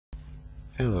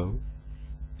Hello,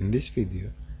 in this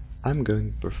video I'm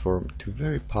going to perform two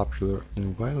very popular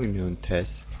and widely known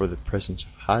tests for the presence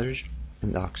of hydrogen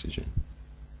and oxygen.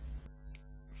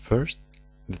 First,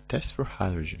 the test for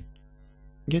hydrogen.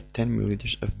 Get 10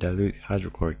 milliliters of dilute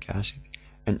hydrochloric acid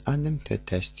and add them to a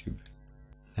test tube.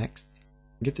 Next,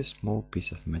 get a small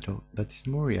piece of metal that is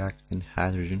more reactive than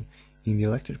hydrogen in the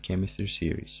electrochemistry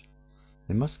series.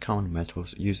 The most common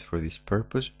metals used for this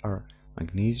purpose are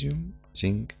magnesium,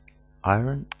 zinc,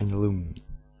 iron and aluminum.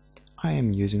 I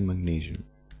am using magnesium.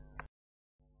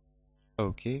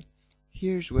 Okay,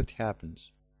 here's what happens.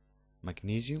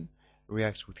 Magnesium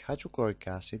reacts with hydrochloric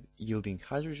acid, yielding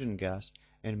hydrogen gas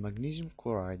and magnesium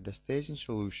chloride that stays in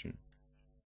solution.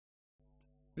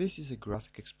 This is a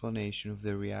graphic explanation of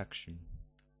the reaction.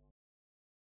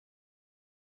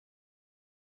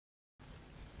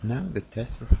 Now the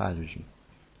test for hydrogen.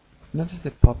 Notice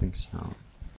the popping sound.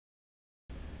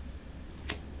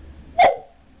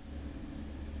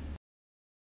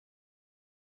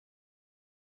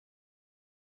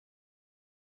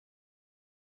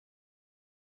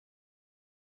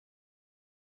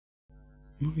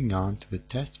 Moving on to the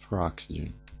test for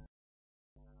oxygen.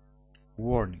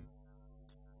 Warning: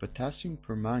 potassium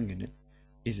permanganate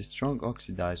is a strong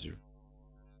oxidizer.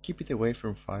 Keep it away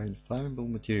from fire and flammable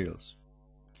materials.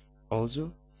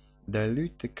 Also,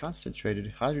 dilute the concentrated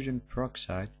hydrogen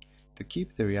peroxide to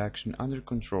keep the reaction under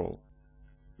control.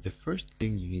 The first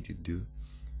thing you need to do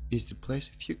is to place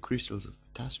a few crystals of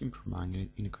potassium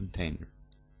permanganate in a container.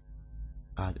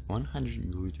 Add 100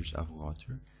 milliliters of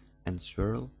water and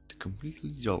swirl to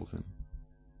completely dissolve them.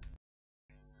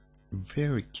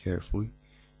 Very carefully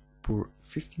pour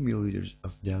 50 milliliters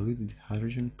of diluted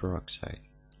hydrogen peroxide.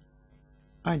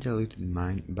 I diluted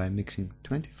mine by mixing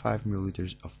 25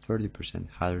 milliliters of 30%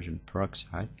 hydrogen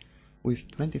peroxide with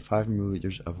 25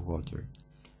 milliliters of water,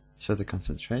 so the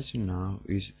concentration now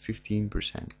is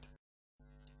 15%.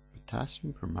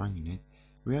 Potassium permanganate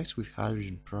reacts with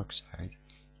hydrogen peroxide,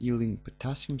 yielding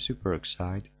potassium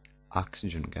superoxide,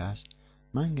 oxygen gas,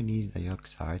 manganese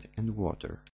dioxide, and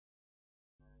water.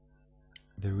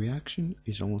 The reaction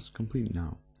is almost complete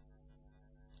now.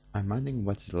 I'm adding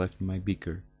what is left in my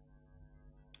beaker.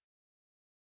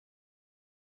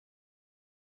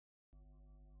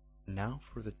 Now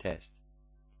for the test.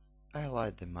 I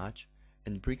light the match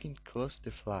and bring it close to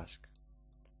the flask.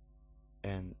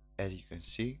 And as you can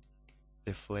see,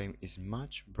 the flame is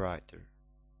much brighter.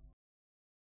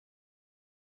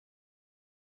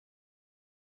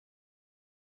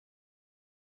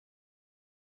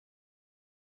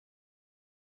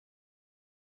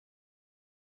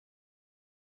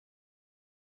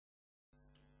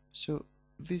 So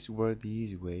these were the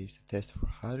easy ways to test for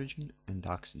hydrogen and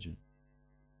oxygen.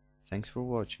 Thanks for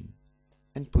watching,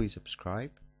 and please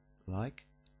subscribe, like,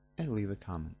 and leave a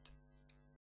comment.